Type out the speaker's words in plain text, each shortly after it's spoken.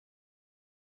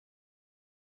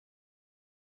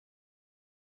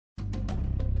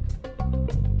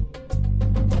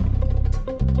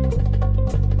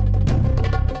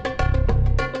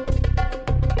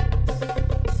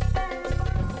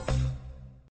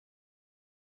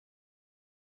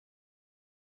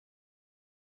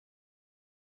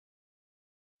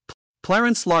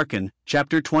Clarence Larkin,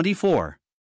 Chapter 24.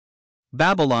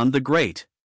 Babylon the Great.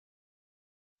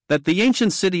 That the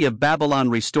ancient city of Babylon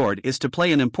restored is to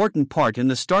play an important part in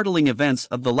the startling events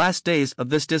of the last days of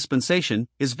this dispensation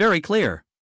is very clear.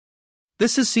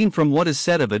 This is seen from what is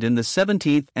said of it in the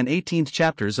 17th and 18th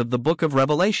chapters of the book of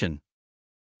Revelation.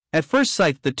 At first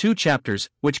sight, the two chapters,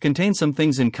 which contain some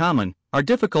things in common, are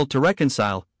difficult to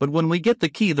reconcile, but when we get the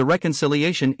key, the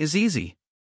reconciliation is easy.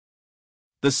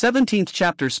 The 17th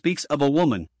chapter speaks of a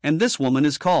woman, and this woman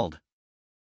is called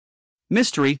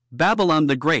Mystery, Babylon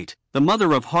the Great, the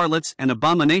mother of harlots and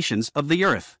abominations of the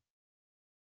earth.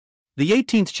 The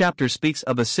 18th chapter speaks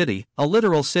of a city, a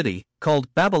literal city,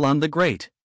 called Babylon the Great.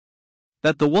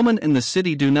 That the woman and the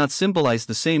city do not symbolize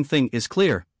the same thing is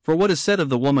clear, for what is said of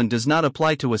the woman does not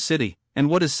apply to a city,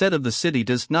 and what is said of the city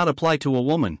does not apply to a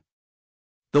woman.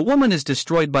 The woman is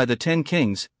destroyed by the 10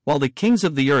 kings, while the kings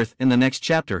of the earth in the next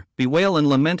chapter bewail and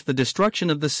lament the destruction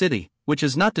of the city, which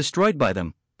is not destroyed by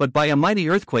them, but by a mighty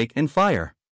earthquake and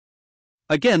fire.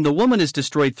 Again, the woman is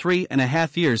destroyed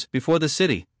 3.5 years before the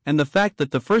city, and the fact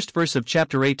that the first verse of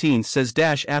chapter 18 says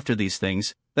after these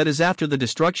things, that is after the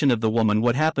destruction of the woman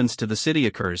what happens to the city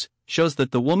occurs, shows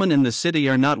that the woman and the city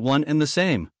are not one and the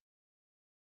same.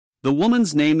 The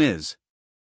woman's name is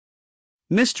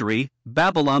Mystery,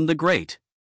 Babylon the Great.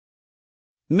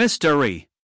 Mystery.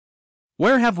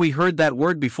 Where have we heard that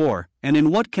word before, and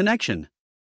in what connection?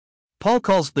 Paul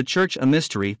calls the church a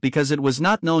mystery because it was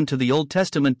not known to the Old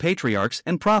Testament patriarchs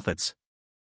and prophets.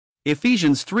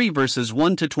 Ephesians 3 verses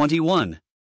 1 to 21.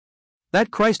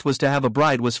 That Christ was to have a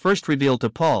bride was first revealed to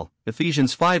Paul,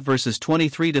 Ephesians 5 verses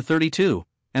 23 to 32,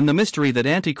 and the mystery that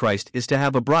Antichrist is to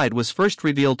have a bride was first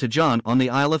revealed to John on the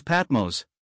Isle of Patmos.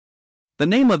 The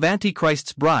name of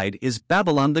Antichrist's bride is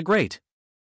Babylon the Great.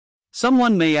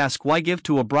 Someone may ask, why give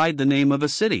to a bride the name of a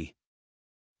city?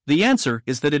 The answer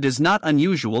is that it is not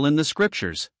unusual in the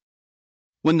scriptures.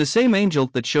 When the same angel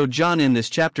that showed John in this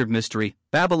chapter of mystery,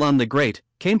 Babylon the Great,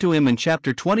 came to him in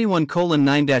chapter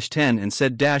 21:9-10 and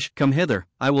said, Come hither,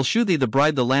 I will shew thee the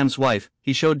bride the Lamb's wife,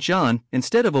 he showed John,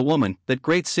 instead of a woman, that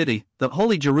great city, the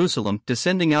holy Jerusalem,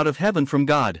 descending out of heaven from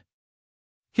God.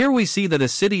 Here we see that a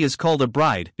city is called a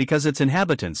bride because its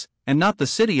inhabitants, and not the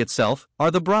city itself,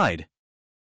 are the bride.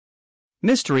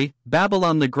 Mystery,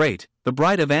 Babylon the Great, the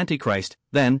bride of Antichrist,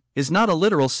 then, is not a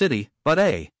literal city, but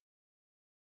a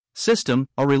system,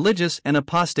 a religious and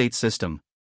apostate system.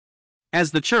 As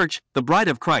the church, the bride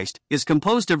of Christ, is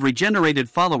composed of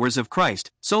regenerated followers of Christ,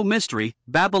 so Mystery,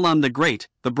 Babylon the Great,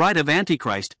 the bride of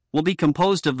Antichrist, will be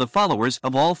composed of the followers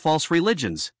of all false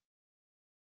religions.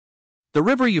 The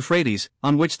river Euphrates,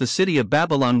 on which the city of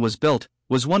Babylon was built,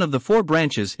 was one of the 4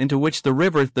 branches into which the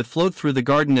river that flowed through the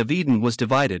Garden of Eden was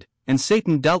divided, and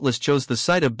Satan doubtless chose the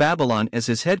site of Babylon as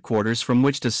his headquarters from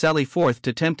which to sally forth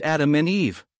to tempt Adam and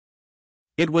Eve.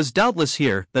 It was doubtless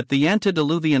here that the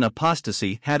antediluvian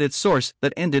apostasy had its source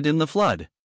that ended in the flood.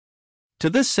 To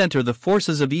this center the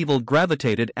forces of evil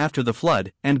gravitated after the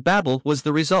flood, and Babel was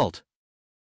the result.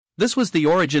 This was the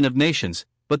origin of nations,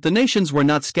 but the nations were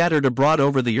not scattered abroad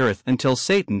over the earth until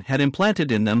Satan had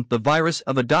implanted in them the virus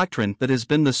of a doctrine that has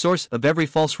been the source of every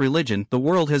false religion the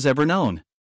world has ever known.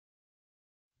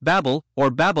 Babel,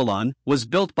 or Babylon, was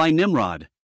built by Nimrod.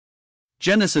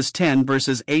 Genesis 10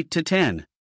 verses 8 to 10.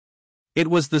 It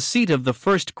was the seat of the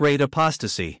first great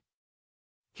apostasy.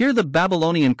 Here the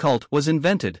Babylonian cult was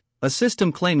invented, a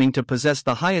system claiming to possess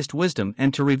the highest wisdom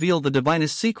and to reveal the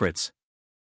divinest secrets.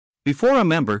 Before a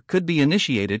member could be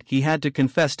initiated, he had to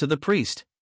confess to the priest.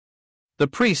 The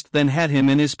priest then had him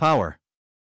in his power.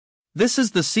 This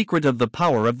is the secret of the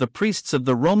power of the priests of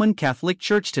the Roman Catholic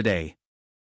Church today.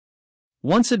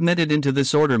 Once admitted into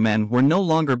this order, men were no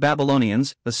longer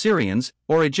Babylonians, Assyrians,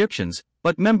 or Egyptians,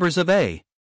 but members of a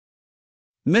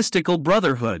mystical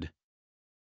brotherhood,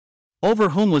 over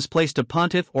whom was placed a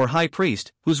pontiff or high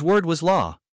priest, whose word was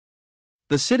law.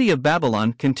 The city of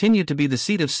Babylon continued to be the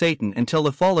seat of Satan until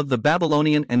the fall of the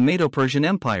Babylonian and Medo-Persian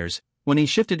empires, when he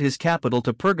shifted his capital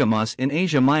to Pergamos in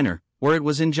Asia Minor, where it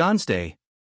was in John's day.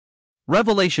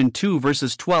 Revelation 2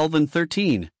 verses 12 and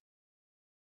 13.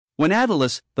 When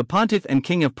Attalus, the pontiff and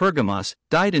king of Pergamos,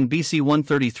 died in BC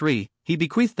 133, he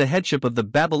bequeathed the headship of the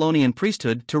Babylonian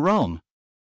priesthood to Rome.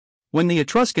 When the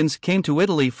Etruscans came to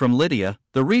Italy from Lydia,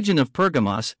 the region of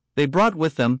Pergamos, they brought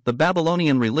with them the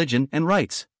Babylonian religion and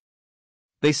rites.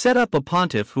 They set up a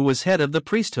pontiff who was head of the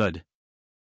priesthood.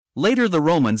 Later the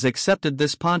Romans accepted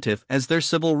this pontiff as their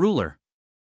civil ruler.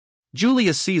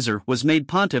 Julius Caesar was made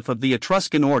pontiff of the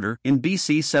Etruscan order in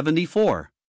BC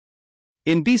 74.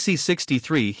 In BC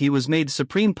 63 he was made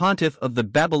supreme pontiff of the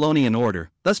Babylonian order,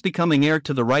 thus becoming heir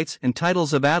to the rights and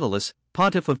titles of Attalus,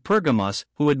 pontiff of Pergamos,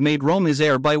 who had made Rome his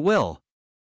heir by will.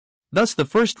 Thus the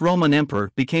first Roman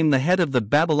emperor became the head of the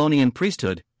Babylonian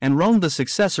priesthood, and Rome the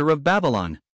successor of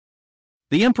Babylon.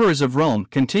 The emperors of Rome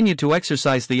continued to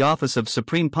exercise the office of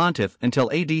supreme pontiff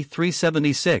until AD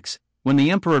 376, when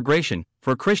the Emperor Gratian,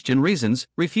 for Christian reasons,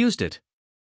 refused it.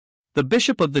 The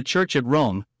bishop of the church at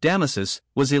Rome, Damasus,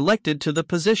 was elected to the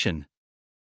position.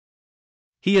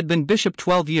 He had been bishop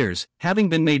 12 years, having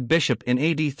been made bishop in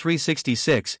AD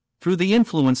 366, through the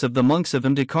influence of the monks of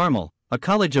Md Carmel, a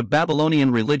college of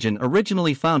Babylonian religion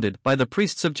originally founded by the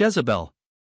priests of Jezebel.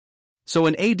 So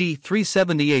in AD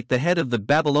 378 the head of the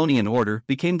Babylonian order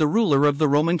became the ruler of the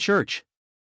Roman Church.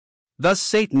 Thus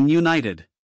Satan united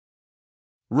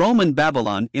Rome and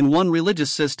Babylon in one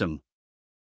religious system.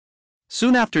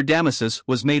 Soon after Damasus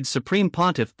was made supreme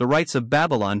pontiff, the rites of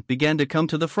Babylon began to come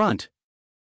to the front.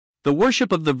 The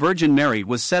worship of the Virgin Mary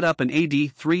was set up in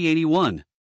AD 381.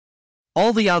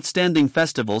 All the outstanding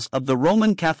festivals of the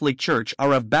Roman Catholic Church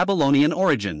are of Babylonian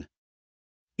origin.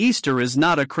 Easter is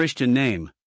not a Christian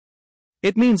name.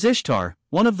 It means Ishtar,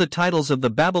 one of the titles of the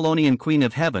Babylonian Queen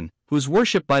of Heaven, whose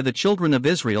worship by the children of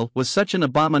Israel was such an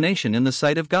abomination in the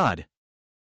sight of God.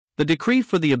 The decree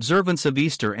for the observance of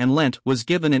Easter and Lent was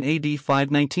given in AD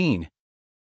 519.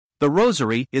 The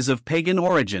Rosary is of pagan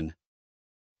origin.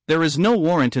 There is no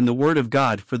warrant in the Word of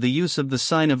God for the use of the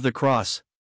sign of the cross.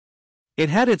 It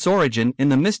had its origin in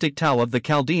the mystic Tau of the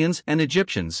Chaldeans and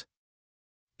Egyptians.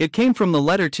 It came from the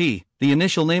letter T, the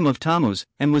initial name of Tammuz,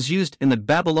 and was used in the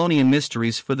Babylonian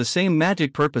mysteries for the same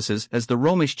magic purposes as the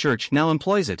Romish Church now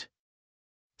employs it: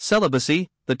 celibacy,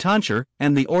 the tonsure,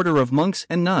 and the order of monks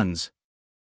and nuns.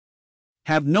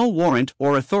 Have no warrant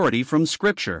or authority from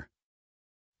Scripture.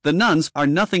 The nuns are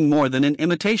nothing more than an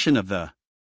imitation of the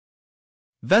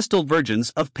Vestal Virgins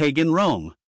of pagan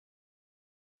Rome.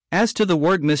 As to the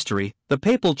word mystery, the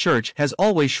Papal Church has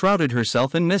always shrouded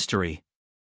herself in mystery.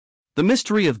 The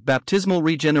mystery of baptismal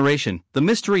regeneration, the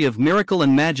mystery of miracle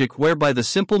and magic whereby the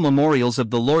simple memorials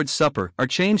of the Lord's Supper are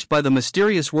changed by the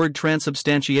mysterious word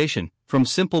transubstantiation, from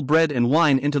simple bread and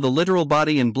wine into the literal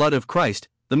body and blood of Christ,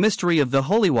 the mystery of the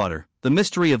holy water, the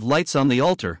mystery of lights on the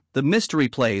altar, the mystery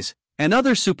plays, and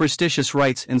other superstitious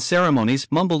rites and ceremonies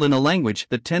mumbled in a language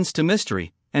that tends to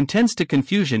mystery, and tends to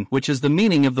confusion, which is the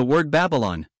meaning of the word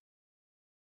Babylon.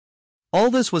 All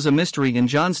this was a mystery in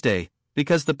John's day,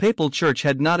 because the Papal Church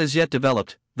had not as yet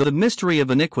developed. The mystery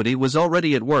of iniquity was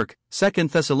already at work, 2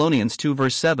 Thessalonians 2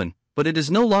 verse 7, but it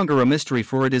is no longer a mystery,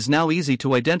 for it is now easy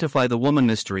to identify the woman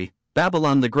mystery,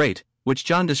 Babylon the Great, which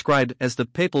John described as the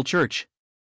Papal Church.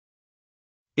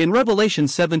 In Revelation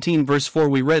 17 verse 4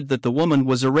 we read that the woman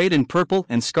was arrayed in purple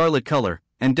and scarlet color,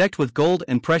 and decked with gold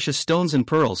and precious stones and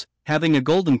pearls, having a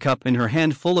golden cup in her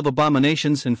hand full of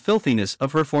abominations and filthiness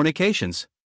of her fornications.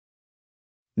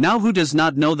 Now who does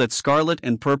not know that scarlet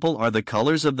and purple are the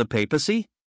colors of the papacy?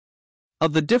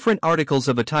 Of the different articles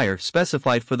of attire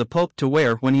specified for the Pope to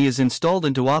wear when he is installed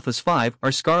into office, 5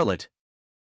 are scarlet.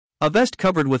 A vest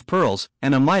covered with pearls,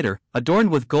 and a mitre,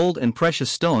 adorned with gold and precious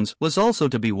stones, was also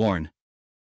to be worn.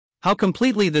 How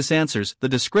completely this answers the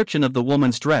description of the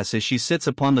woman's dress as she sits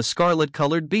upon the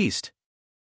scarlet-colored beast.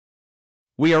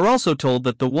 We are also told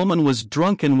that the woman was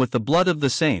drunken with the blood of the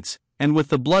saints, and with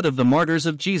the blood of the martyrs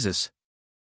of Jesus.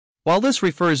 While this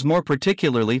refers more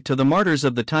particularly to the martyrs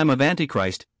of the time of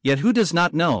Antichrist, yet who does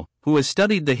not know, who has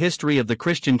studied the history of the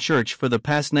Christian Church for the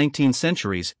past 19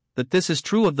 centuries, that this is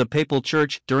true of the Papal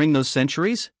Church during those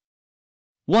centuries?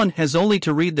 One has only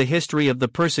to read the history of the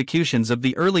persecutions of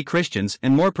the early Christians,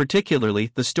 and more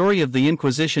particularly the story of the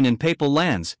Inquisition in papal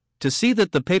lands, to see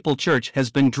that the Papal Church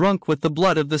has been drunk with the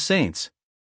blood of the saints.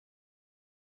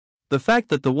 The fact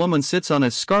that the woman sits on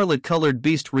a scarlet-colored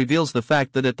beast reveals the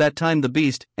fact that at that time the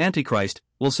beast, Antichrist,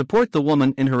 will support the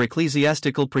woman in her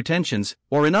ecclesiastical pretensions,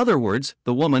 or in other words,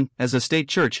 the woman, as a state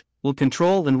church, will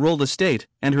control and rule the state,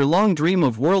 and her long dream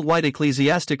of worldwide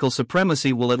ecclesiastical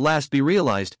supremacy will at last be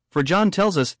realized, for John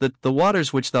tells us that the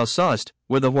waters which thou sawest,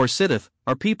 where the whore sitteth,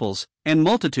 are peoples, and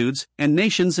multitudes, and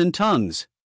nations and tongues.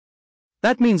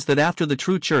 That means that after the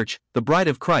true church, the bride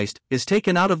of Christ, is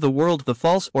taken out of the world, the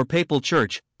false or papal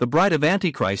church, the bride of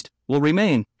Antichrist, will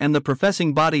remain, and the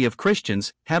professing body of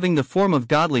Christians, having the form of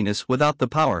godliness without the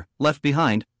power, left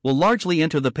behind, will largely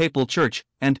enter the papal church,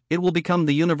 and it will become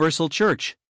the universal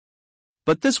church.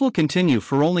 But this will continue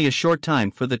for only a short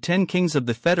time, for the 10 kings of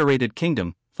the federated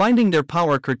kingdom, finding their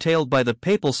power curtailed by the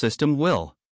papal system,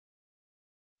 will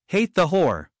hate the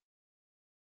whore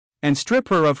and strip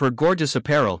her of her gorgeous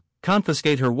apparel,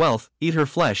 confiscate her wealth, eat her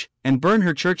flesh, and burn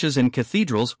her churches and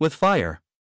cathedrals with fire.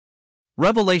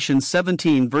 Revelation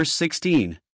 17 verse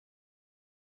 16.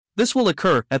 This will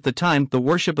occur at the time the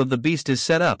worship of the beast is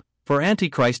set up, for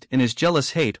Antichrist in his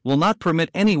jealous hate will not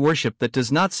permit any worship that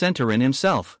does not center in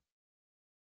himself.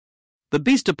 The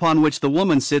beast upon which the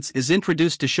woman sits is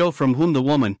introduced to show from whom the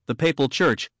woman, the papal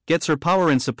church, gets her power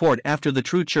and support after the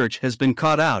true church has been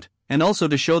caught out, and also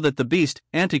to show that the beast,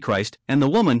 Antichrist, and the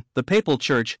woman, the papal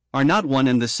church, are not one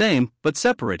and the same, but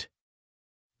separate.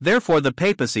 Therefore the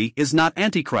papacy is not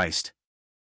Antichrist.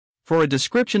 For a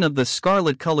description of the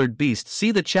scarlet-colored beast,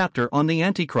 see the chapter on the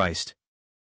Antichrist.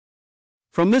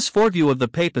 From this foreview of the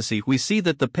papacy we see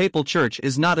that the papal church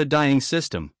is not a dying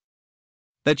system.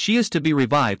 That she is to be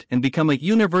revived and become a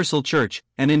universal church,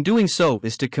 and in doing so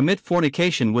is to commit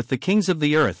fornication with the kings of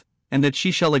the earth, and that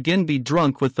she shall again be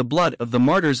drunk with the blood of the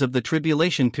martyrs of the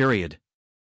tribulation period.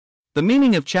 The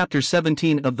meaning of chapter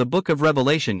 17 of the book of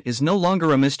Revelation is no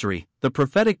longer a mystery. The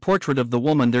prophetic portrait of the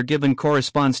woman there given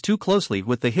corresponds too closely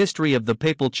with the history of the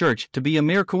papal church to be a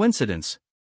mere coincidence.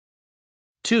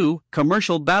 2.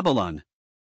 Commercial Babylon.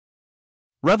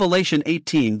 Revelation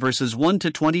 18 verses 1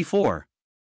 to 24.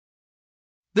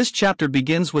 This chapter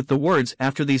begins with the words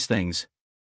after these things.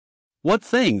 What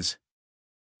things?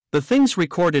 The things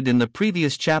recorded in the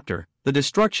previous chapter, the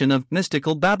destruction of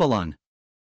mystical Babylon.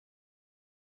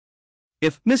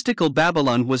 If mystical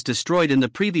Babylon was destroyed in the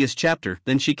previous chapter,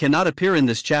 then she cannot appear in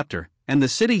this chapter, and the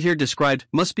city here described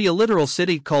must be a literal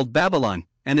city called Babylon,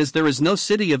 and as there is no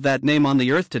city of that name on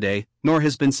the earth today, nor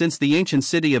has been since the ancient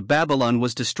city of Babylon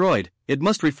was destroyed, it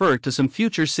must refer to some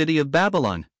future city of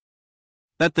Babylon.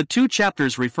 That the two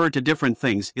chapters refer to different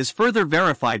things is further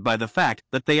verified by the fact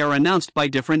that they are announced by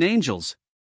different angels.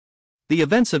 The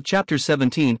events of chapter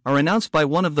 17 are announced by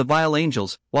one of the vile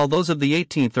angels, while those of the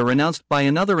 18th are announced by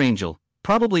another angel,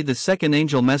 probably the second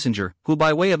angel messenger, who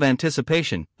by way of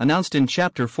anticipation, announced in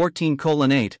chapter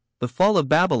 14:8, the fall of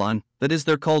Babylon, that is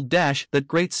there called that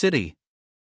great city.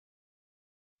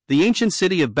 The ancient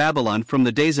city of Babylon from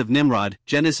the days of Nimrod,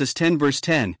 Genesis 10 verse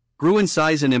 10, grew in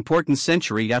size and importance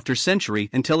century after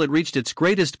century until it reached its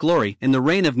greatest glory in the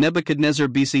reign of Nebuchadnezzar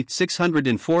BC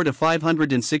 604 to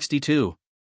 562.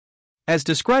 As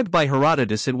described by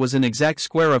Herodotus, it was an exact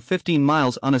square of 15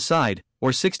 miles on a side,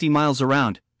 or 60 miles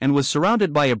around, and was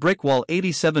surrounded by a brick wall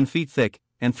 87 feet thick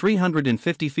and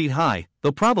 350 feet high,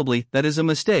 though probably that is a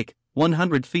mistake,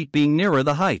 100 feet being nearer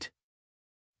the height.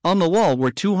 On the wall were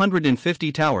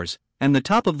 250 towers, and the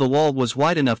top of the wall was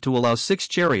wide enough to allow 6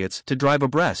 chariots to drive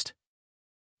abreast.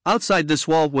 Outside this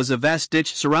wall was a vast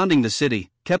ditch surrounding the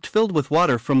city, kept filled with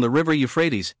water from the river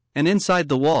Euphrates, and inside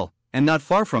the wall, and not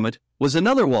far from it, was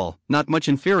another wall, not much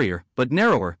inferior, but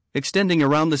narrower, extending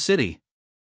around the city.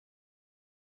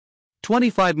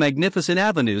 25 magnificent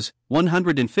avenues,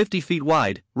 150 feet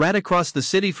wide, ran across the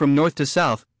city from north to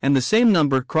south, and the same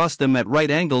number crossed them at right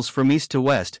angles from east to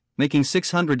west, making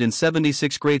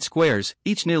 676 great squares,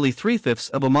 each nearly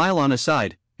 3/5 of a mile on a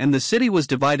side, and the city was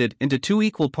divided into 2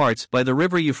 equal parts by the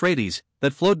river Euphrates,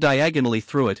 that flowed diagonally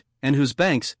through it, and whose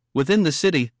banks, within the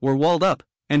city, were walled up,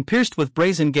 and pierced with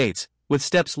brazen gates, with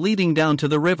steps leading down to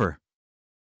the river.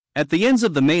 At the ends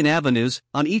of the main avenues,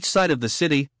 on each side of the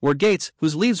city, were gates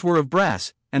whose leaves were of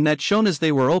brass, and that shone as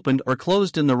they were opened or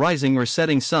closed in the rising or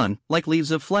setting sun, like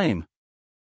leaves of flame.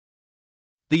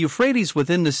 The Euphrates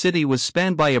within the city was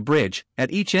spanned by a bridge,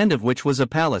 at each end of which was a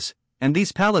palace, and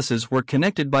these palaces were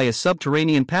connected by a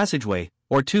subterranean passageway,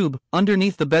 or tube,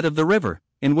 underneath the bed of the river,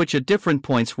 in which at different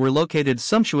points were located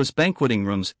sumptuous banqueting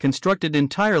rooms constructed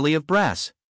entirely of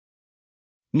brass.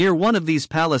 Near one of these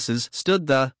palaces stood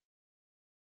the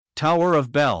Tower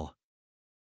of Bel,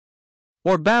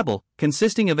 or Babel,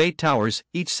 consisting of 8 towers,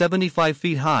 each 75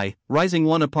 feet high, rising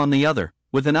one upon the other,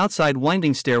 with an outside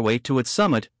winding stairway to its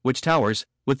summit, which towers,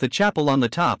 with the chapel on the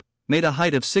top, made a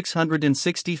height of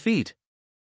 660 feet.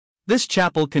 This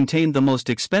chapel contained the most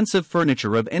expensive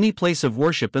furniture of any place of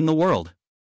worship in the world.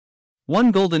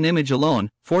 One golden image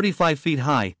alone, 45 feet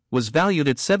high, was valued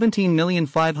at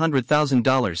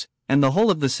 $17,500,000, and the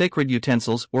whole of the sacred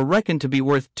utensils were reckoned to be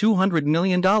worth $200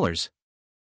 million.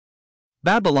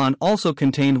 Babylon also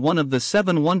contained one of the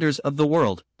 7 wonders of the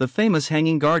world, the famous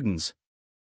Hanging Gardens.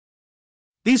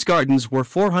 These gardens were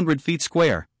 400 feet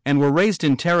square, and were raised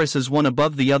in terraces one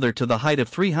above the other to the height of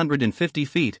 350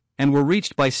 feet, and were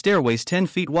reached by stairways 10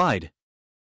 feet wide.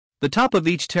 The top of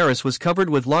each terrace was covered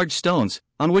with large stones,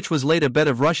 on which was laid a bed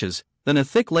of rushes, then a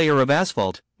thick layer of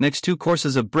asphalt, next 2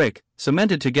 courses of brick,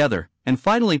 cemented together, and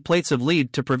finally plates of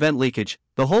lead to prevent leakage.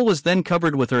 The whole was then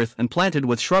covered with earth and planted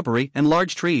with shrubbery and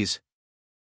large trees.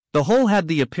 The whole had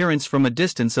the appearance from a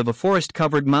distance of a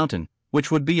forest-covered mountain,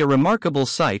 which would be a remarkable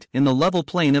sight in the level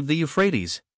plain of the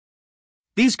Euphrates.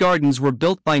 These gardens were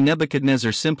built by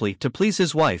Nebuchadnezzar simply to please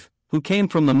his wife, who came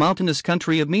from the mountainous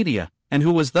country of Media, and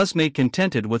who was thus made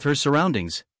contented with her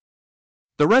surroundings.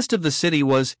 The rest of the city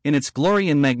was, in its glory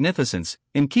and magnificence,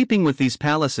 in keeping with these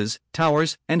palaces,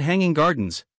 towers, and hanging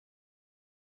gardens.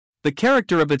 The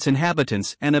character of its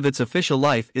inhabitants and of its official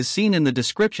life is seen in the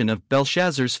description of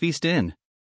Belshazzar's feast in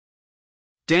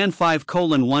Dan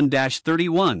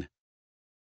 5:1-31.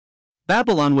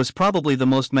 Babylon was probably the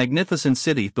most magnificent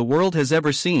city the world has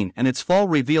ever seen, and its fall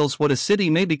reveals what a city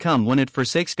may become when it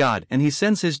forsakes God and He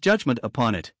sends His judgment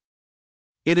upon it.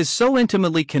 It is so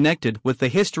intimately connected with the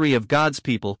history of God's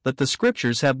people that the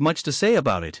scriptures have much to say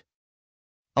about it.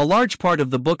 A large part of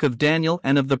the book of Daniel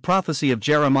and of the prophecy of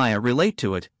Jeremiah relate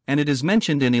to it, and it is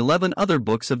mentioned in 11 other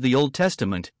books of the Old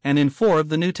Testament and in 4 of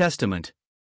the New Testament.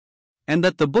 And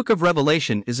that the book of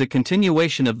Revelation is a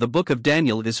continuation of the book of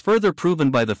Daniel is further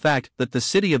proven by the fact that the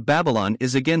city of Babylon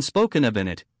is again spoken of in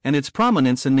it, and its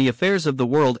prominence in the affairs of the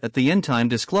world at the end time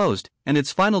disclosed, and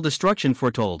its final destruction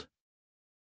foretold.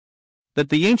 That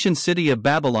the ancient city of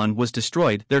Babylon was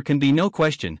destroyed there can be no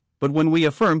question, but when we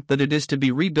affirm that it is to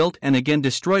be rebuilt and again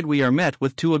destroyed we are met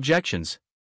with 2 objections.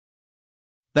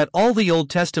 That all the Old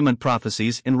Testament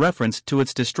prophecies in reference to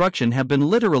its destruction have been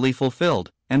literally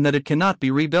fulfilled, and that it cannot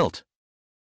be rebuilt.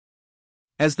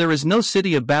 As there is no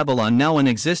city of Babylon now in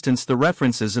existence, the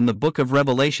references in the book of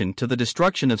Revelation to the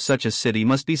destruction of such a city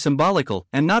must be symbolical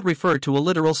and not refer to a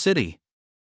literal city.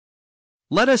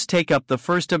 Let us take up the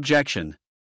first objection.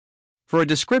 For a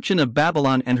description of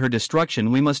Babylon and her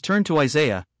destruction we must turn to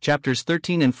Isaiah, chapters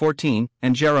 13 and 14,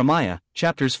 and Jeremiah,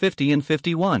 chapters 50 and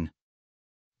 51.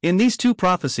 In these 2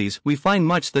 prophecies we find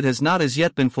much that has not as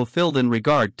yet been fulfilled in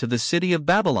regard to the city of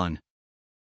Babylon.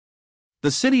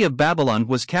 The city of Babylon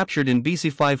was captured in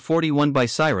BC 541 by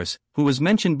Cyrus, who was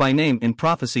mentioned by name in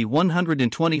prophecy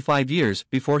 125 years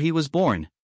before he was born.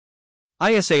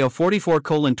 ISAO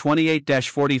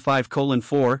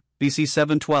 44:28-45:4, BC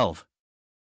 712.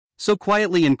 So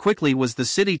quietly and quickly was the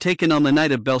city taken on the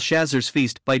night of Belshazzar's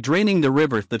feast by draining the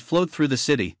river that flowed through the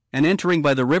city, and entering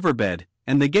by the riverbed,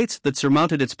 and the gates that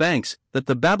surmounted its banks, that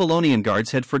the Babylonian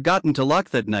guards had forgotten to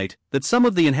lock that night, that some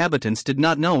of the inhabitants did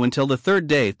not know until the 3rd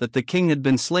day that the king had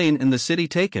been slain and the city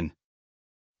taken.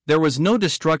 There was no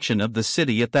destruction of the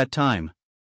city at that time.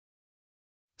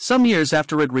 Some years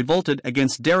after it revolted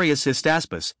against Darius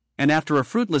Hystaspes, and after a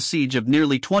fruitless siege of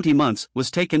nearly 20 months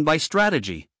was taken by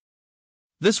strategy.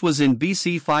 This was in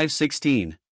BC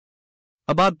 516.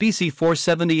 About BC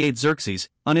 478 Xerxes,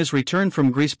 on his return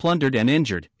from Greece, plundered and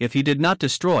injured, if he did not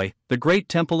destroy, the great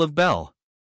temple of Bel.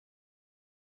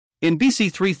 In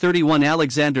BC 331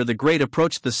 Alexander the Great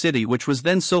approached the city, which was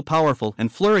then so powerful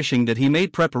and flourishing that he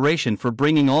made preparation for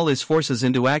bringing all his forces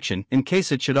into action in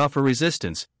case it should offer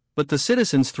resistance, but the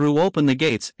citizens threw open the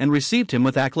gates and received him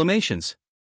with acclamations.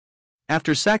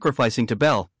 After sacrificing to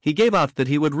Bel, he gave out that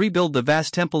he would rebuild the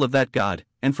vast temple of that god,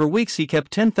 and for weeks he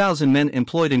kept 10,000 men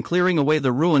employed in clearing away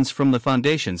the ruins from the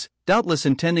foundations, doubtless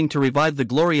intending to revive the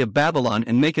glory of Babylon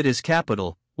and make it his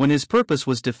capital, when his purpose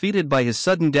was defeated by his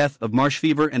sudden death of marsh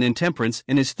fever and intemperance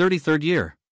in his 33rd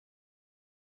year.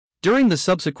 During the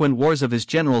subsequent wars of his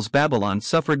generals, Babylon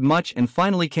suffered much and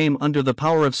finally came under the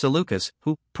power of Seleucus,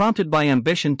 who, prompted by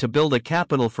ambition to build a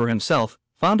capital for himself,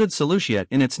 founded Seleucia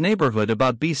in its neighborhood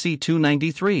about BC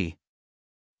 293.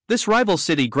 This rival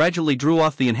city gradually drew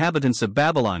off the inhabitants of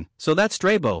Babylon, so that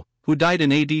Strabo, who died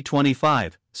in AD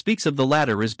 25, speaks of the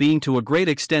latter as being to a great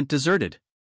extent deserted.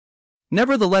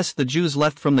 Nevertheless, the Jews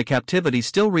left from the captivity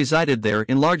still resided there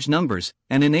in large numbers,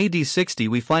 and in AD 60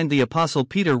 we find the Apostle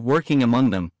Peter working among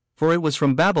them, for it was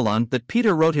from Babylon that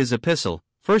Peter wrote his epistle,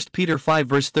 1 Peter 5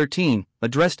 verse 13,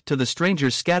 addressed to the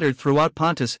strangers scattered throughout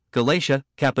Pontus, Galatia,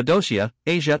 Cappadocia,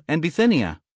 Asia, and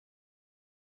Bithynia.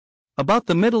 About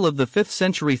the middle of the 5th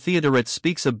century, Theodoret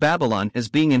speaks of Babylon as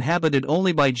being inhabited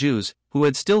only by Jews, who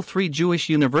had still 3 Jewish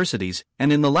universities,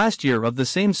 and in the last year of the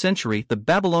same century the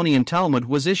Babylonian Talmud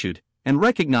was issued, and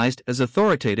recognized as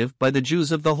authoritative by the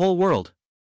Jews of the whole world.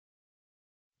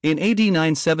 In AD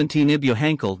 917 Ibn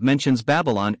Hankel mentions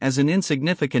Babylon as an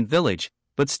insignificant village,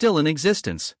 but still in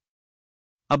existence.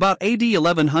 About AD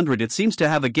 1100 it seems to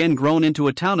have again grown into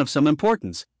a town of some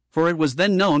importance, for it was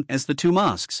then known as the 2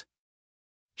 Mosques.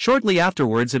 Shortly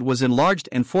afterwards it was enlarged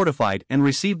and fortified and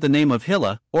received the name of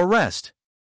Hilla, or Rest.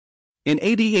 In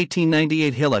AD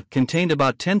 1898 Hilla contained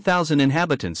about 10,000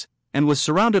 inhabitants, and was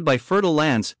surrounded by fertile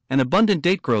lands, and abundant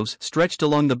date groves stretched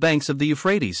along the banks of the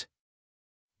Euphrates.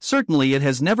 Certainly it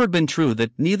has never been true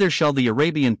that neither shall the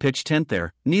Arabian pitch tent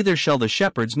there, neither shall the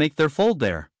shepherds make their fold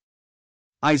there.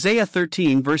 Isaiah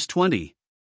 13 verse 20.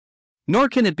 Nor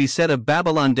can it be said of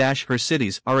Babylon, her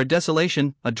cities are a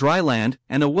desolation, a dry land,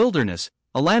 and a wilderness,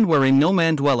 a land wherein no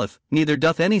man dwelleth, neither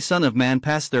doth any son of man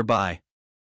pass thereby.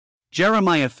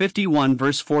 Jeremiah 51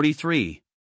 verse 43.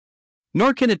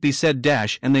 Nor can it be said,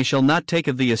 and they shall not take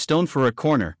of thee a stone for a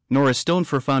corner, nor a stone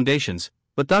for foundations,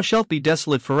 but thou shalt be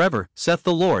desolate forever, saith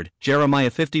the Lord. Jeremiah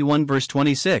 51 verse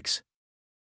 26.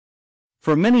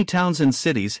 For many towns and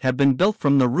cities have been built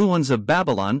from the ruins of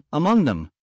Babylon, among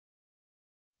them.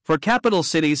 For capital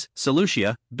cities,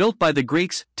 Seleucia, built by the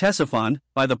Greeks, Ctesiphon,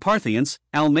 by the Parthians,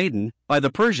 Almadon, by the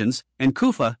Persians, and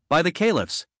Kufa, by the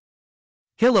Caliphs.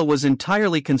 Hilla was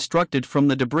entirely constructed from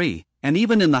the debris, and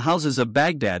even in the houses of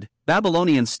Baghdad,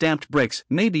 Babylonian stamped bricks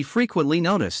may be frequently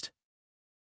noticed.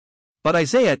 But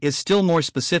Isaiah is still more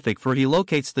specific, for he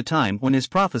locates the time when his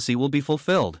prophecy will be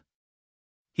fulfilled.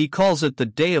 He calls it the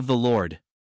day of the Lord.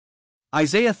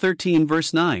 Isaiah 13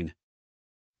 verse 9.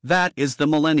 That is the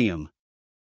millennium.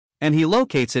 And he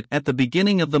locates it at the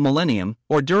beginning of the millennium,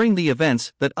 or during the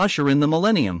events that usher in the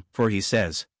millennium, for he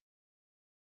says,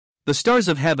 the stars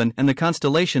of heaven and the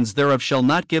constellations thereof shall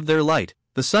not give their light,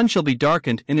 the sun shall be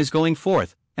darkened in his going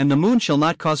forth, and the moon shall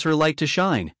not cause her light to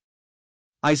shine.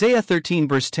 Isaiah 13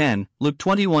 verse 10, Luke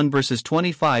 21 verses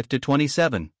 25 to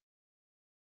 27.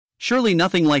 Surely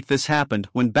nothing like this happened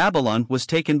when Babylon was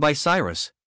taken by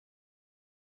Cyrus.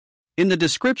 In the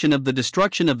description of the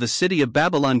destruction of the city of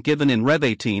Babylon given in Rev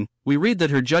 18, we read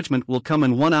that her judgment will come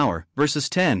in 1 hour, verses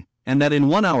 10, and that in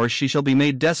 1 hour she shall be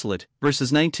made desolate,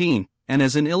 verses 19, and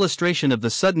as an illustration of the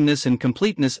suddenness and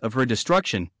completeness of her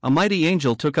destruction, a mighty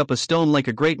angel took up a stone like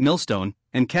a great millstone,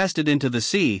 and cast it into the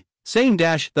sea, saying,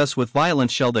 thus with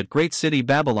violence shall that great city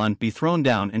Babylon be thrown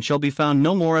down and shall be found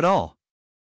no more at all.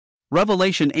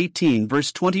 Revelation 18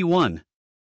 verse 21.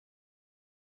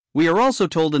 We are also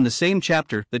told in the same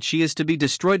chapter that she is to be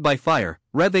destroyed by fire,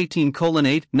 Rev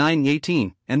 18:8, 9,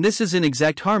 18, and this is in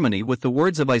exact harmony with the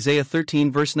words of Isaiah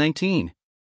 13 verse 19.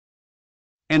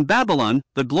 And Babylon,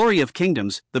 the glory of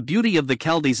kingdoms, the beauty of the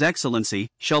Chaldees' excellency,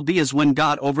 shall be as when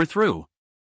God overthrew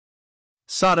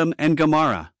Sodom and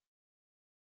Gomorrah.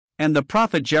 And the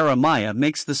prophet Jeremiah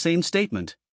makes the same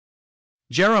statement.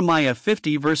 Jeremiah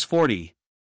 50 verse 40.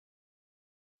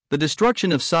 The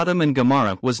destruction of Sodom and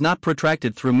Gomorrah was not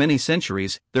protracted through many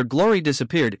centuries, their glory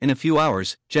disappeared in a few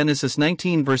hours, Genesis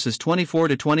 19 verses 24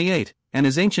 to 28, and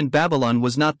as ancient Babylon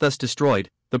was not thus destroyed,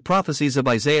 the prophecies of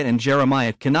Isaiah and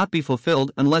Jeremiah cannot be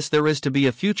fulfilled unless there is to be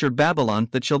a future Babylon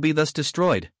that shall be thus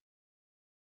destroyed.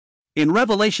 In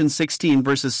Revelation 16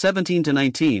 verses 17 to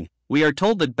 19, we are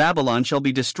told that Babylon shall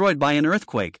be destroyed by an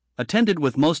earthquake, attended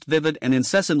with most vivid and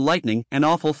incessant lightning and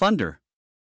awful thunder.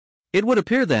 It would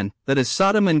appear then, that as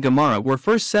Sodom and Gomorrah were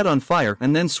first set on fire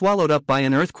and then swallowed up by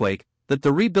an earthquake, that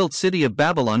the rebuilt city of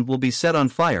Babylon will be set on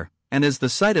fire, and as the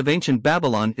site of ancient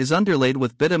Babylon is underlaid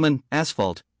with bitumen,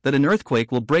 asphalt, that an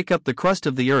earthquake will break up the crust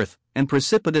of the earth, and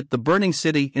precipitate the burning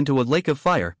city into a lake of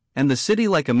fire, and the city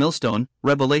like a millstone,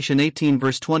 Revelation 18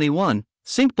 verse 21,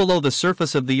 sink below the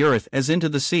surface of the earth as into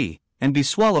the sea, and be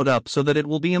swallowed up so that it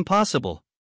will be impossible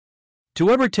to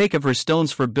ever take of her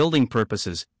stones for building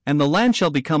purposes, and the land shall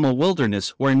become a wilderness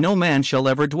where no man shall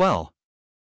ever dwell.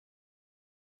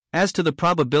 As to the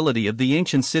probability of the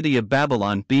ancient city of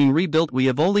Babylon being rebuilt, we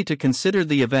have only to consider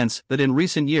the events that in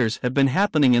recent years have been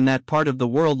happening in that part of the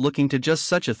world looking to just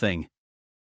such a thing.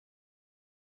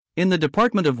 In the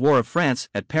Department of War of France,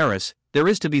 at Paris, there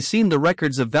is to be seen the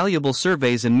records of valuable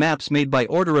surveys and maps made by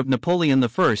order of Napoleon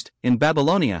I, in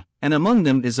Babylonia, and among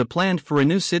them is a plan for a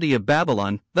new city of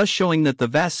Babylon, thus showing that the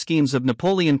vast schemes of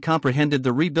Napoleon comprehended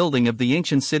the rebuilding of the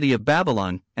ancient city of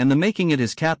Babylon, and the making it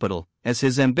his capital, as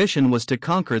his ambition was to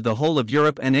conquer the whole of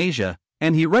Europe and Asia,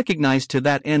 and he recognized to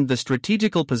that end the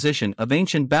strategical position of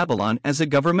ancient Babylon as a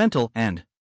governmental and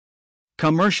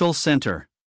commercial center.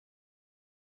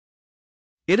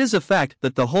 It is a fact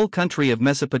that the whole country of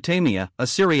Mesopotamia,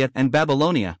 Assyria, and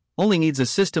Babylonia only needs a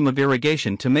system of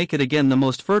irrigation to make it again the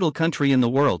most fertile country in the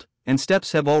world, and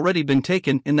steps have already been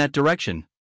taken in that direction.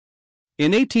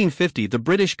 In 1850, the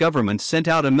British government sent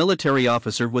out a military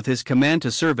officer with his command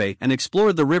to survey and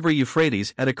explore the river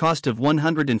Euphrates at a cost of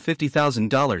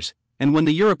 $150,000, and when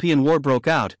the European War broke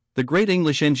out, the great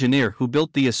English engineer who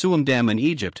built the Assuam Dam in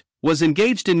Egypt was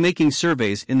engaged in making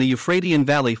surveys in the Euphratean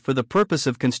Valley for the purpose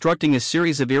of constructing a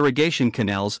series of irrigation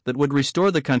canals that would restore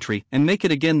the country and make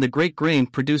it again the great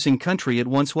grain-producing country it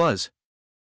once was.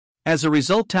 As a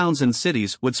result, towns and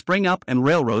cities would spring up and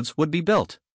railroads would be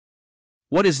built.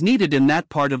 What is needed in that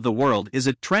part of the world is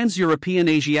a Trans-European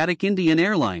Asiatic Indian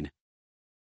airline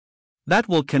that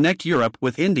will connect Europe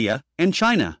with India and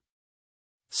China.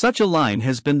 Such a line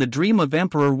has been the dream of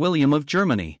Emperor William of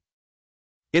Germany.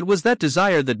 It was that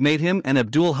desire that made him and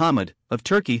Abdul Hamid, of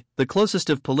Turkey, the closest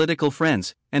of political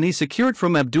friends, and he secured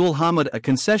from Abdul Hamid a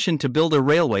concession to build a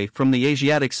railway from the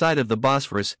Asiatic side of the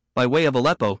Bosphorus, by way of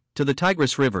Aleppo, to the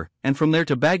Tigris River, and from there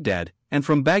to Baghdad, and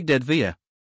from Baghdad via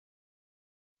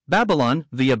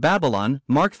Babylon,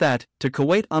 mark that, to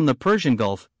Kuwait on the Persian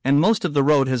Gulf, and most of the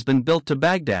road has been built to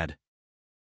Baghdad.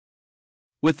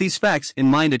 With these facts in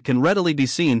mind, it can readily be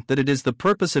seen that it is the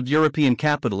purpose of European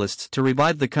capitalists to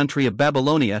revive the country of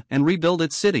Babylonia and rebuild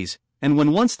its cities, and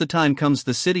when once the time comes,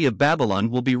 the city of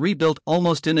Babylon will be rebuilt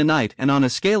almost in a night and on a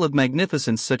scale of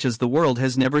magnificence such as the world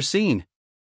has never seen.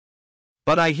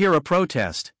 But I hear a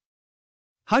protest.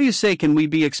 How you say can we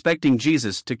be expecting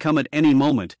Jesus to come at any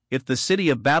moment, if the city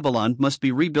of Babylon must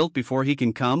be rebuilt before he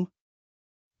can come?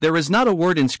 There is not a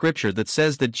word in Scripture that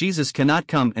says that Jesus cannot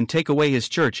come and take away his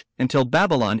church until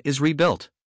Babylon is rebuilt.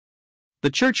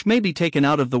 The church may be taken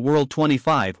out of the world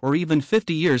 25 or even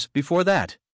 50 years before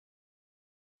that.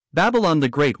 Babylon the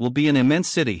Great will be an immense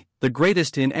city, the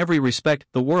greatest in every respect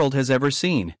the world has ever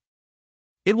seen.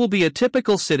 It will be a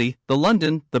typical city, the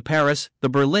London, the Paris, the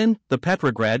Berlin, the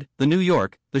Petrograd, the New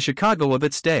York, the Chicago of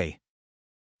its day.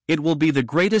 It will be the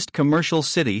greatest commercial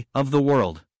city of the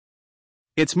world.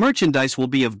 Its merchandise will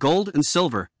be of gold and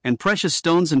silver, and precious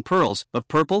stones and pearls, of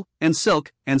purple, and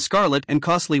silk, and scarlet and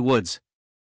costly woods.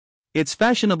 Its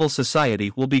fashionable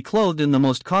society will be clothed in the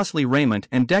most costly raiment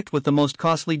and decked with the most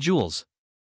costly jewels.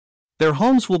 Their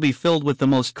homes will be filled with the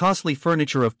most costly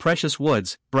furniture of precious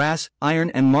woods, brass,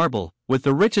 iron and marble, with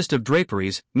the richest of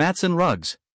draperies, mats and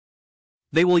rugs.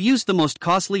 They will use the most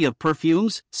costly of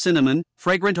perfumes, cinnamon,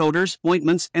 fragrant odors,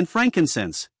 ointments, and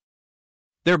frankincense.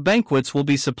 Their banquets will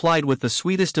be supplied with the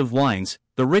sweetest of wines,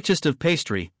 the richest of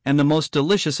pastry, and the most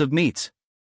delicious of meats.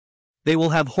 They will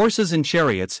have horses and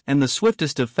chariots and the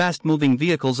swiftest of fast-moving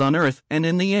vehicles on earth and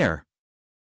in the air.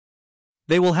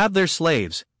 They will have their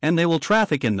slaves, and they will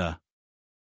traffic in the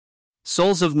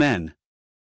souls of men.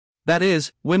 That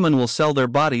is, women will sell their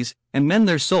bodies, and men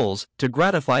their souls, to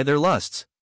gratify their lusts.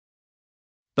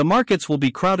 The markets will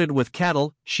be crowded with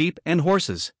cattle, sheep, and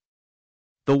horses.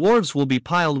 The wharves will be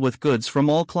piled with goods from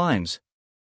all climes.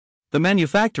 The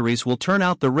manufactories will turn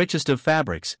out the richest of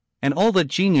fabrics, and all that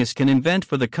genius can invent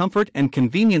for the comfort and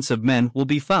convenience of men will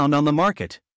be found on the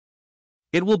market.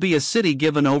 It will be a city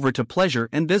given over to pleasure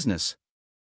and business.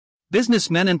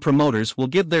 Businessmen and promoters will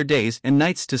give their days and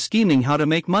nights to scheming how to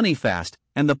make money fast,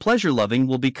 and the pleasure-loving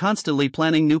will be constantly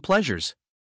planning new pleasures.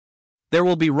 There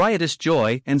will be riotous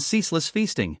joy and ceaseless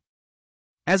feasting.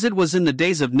 As it was in the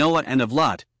days of Noah and of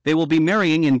Lot, they will be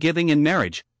marrying and giving in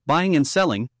marriage, buying and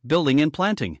selling, building and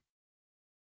planting.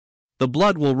 The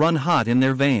blood will run hot in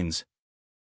their veins.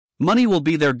 Money will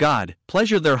be their god,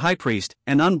 pleasure their high priest,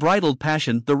 and unbridled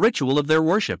passion the ritual of their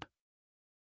worship.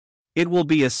 It will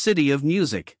be a city of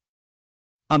music.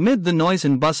 Amid the noise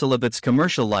and bustle of its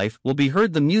commercial life will be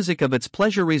heard the music of its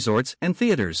pleasure resorts and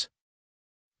theaters.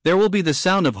 There will be the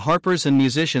sound of harpers and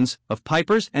musicians, of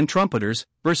pipers and trumpeters,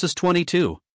 verses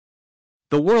 22.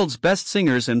 The world's best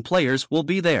singers and players will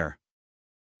be there.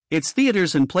 Its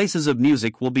theaters and places of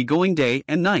music will be going day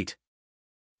and night.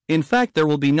 In fact, there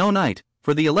will be no night,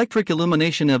 for the electric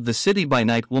illumination of the city by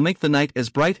night will make the night as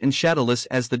bright and shadowless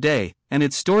as the day, and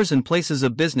its stores and places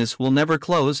of business will never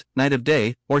close, night of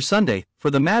day, or Sunday,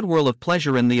 for the mad whirl of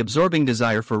pleasure and the absorbing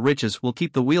desire for riches will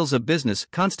keep the wheels of business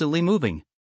constantly moving.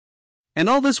 And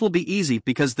all this will be easy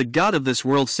because the god of this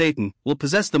world, Satan, will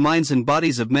possess the minds and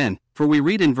bodies of men, for we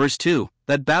read in verse 2,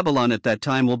 that Babylon at that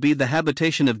time will be the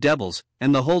habitation of devils,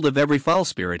 and the hold of every foul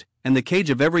spirit, and the cage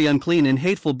of every unclean and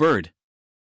hateful bird.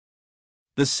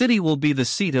 The city will be the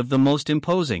seat of the most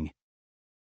imposing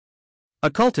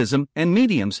occultism and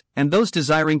mediums, and those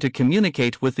desiring to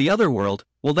communicate with the other world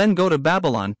will then go to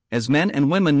Babylon, as men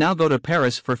and women now go to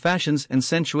Paris for fashions and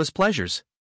sensuous pleasures.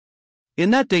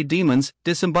 In that day, demons,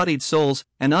 disembodied souls,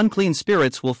 and unclean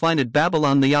spirits will find at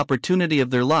Babylon the opportunity of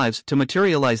their lives to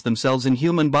materialize themselves in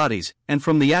human bodies, and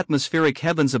from the atmospheric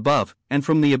heavens above, and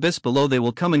from the abyss below they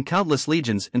will come in countless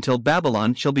legions until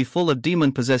Babylon shall be full of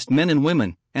demon-possessed men and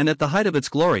women, and at the height of its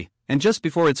glory, and just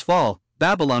before its fall,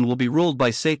 Babylon will be ruled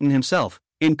by Satan himself,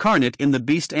 incarnate in the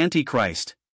beast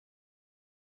Antichrist.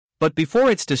 But before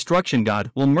its destruction,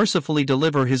 God will mercifully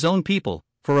deliver his own people,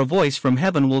 for a voice from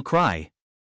heaven will cry,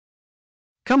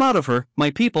 "Come out of her, my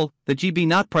people, that ye be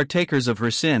not partakers of her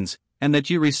sins, and that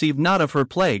ye receive not of her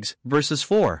plagues." Verses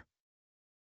 4.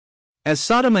 As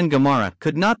Sodom and Gomorrah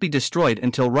could not be destroyed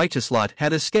until righteous Lot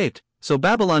had escaped, so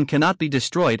Babylon cannot be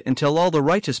destroyed until all the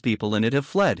righteous people in it have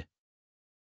fled.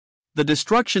 The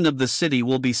destruction of the city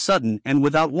will be sudden and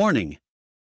without warning.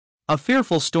 A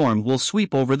fearful storm will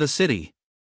sweep over the city.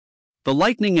 The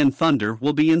lightning and thunder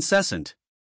will be incessant.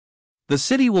 The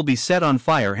city will be set on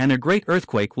fire and a great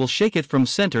earthquake will shake it from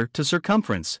center to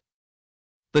circumference.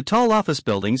 The tall office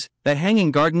buildings, the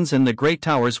hanging gardens and the great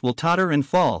towers will totter and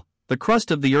fall, the crust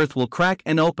of the earth will crack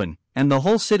and open, and the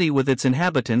whole city with its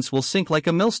inhabitants will sink like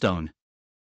a millstone.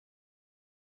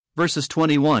 Verses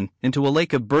 21, into a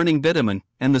lake of burning bitumen,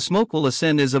 and the smoke will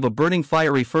ascend as of a burning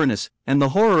fiery furnace, and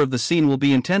the horror of the scene will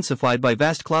be intensified by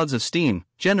vast clouds of steam,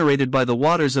 generated by the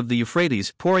waters of the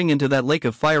Euphrates pouring into that lake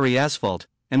of fiery asphalt,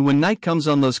 and when night comes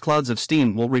on those clouds of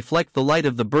steam will reflect the light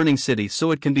of the burning city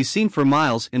so it can be seen for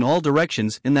miles in all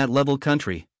directions in that level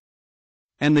country.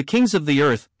 And the kings of the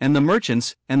earth, and the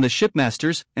merchants, and the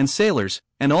shipmasters, and sailors,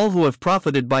 and all who have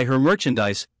profited by her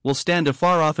merchandise, will stand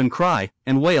afar off and cry,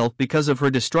 and wail because of her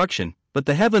destruction, but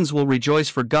the heavens will rejoice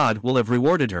for God will have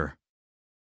rewarded her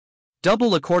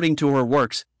double according to her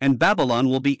works, and Babylon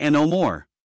will be no more.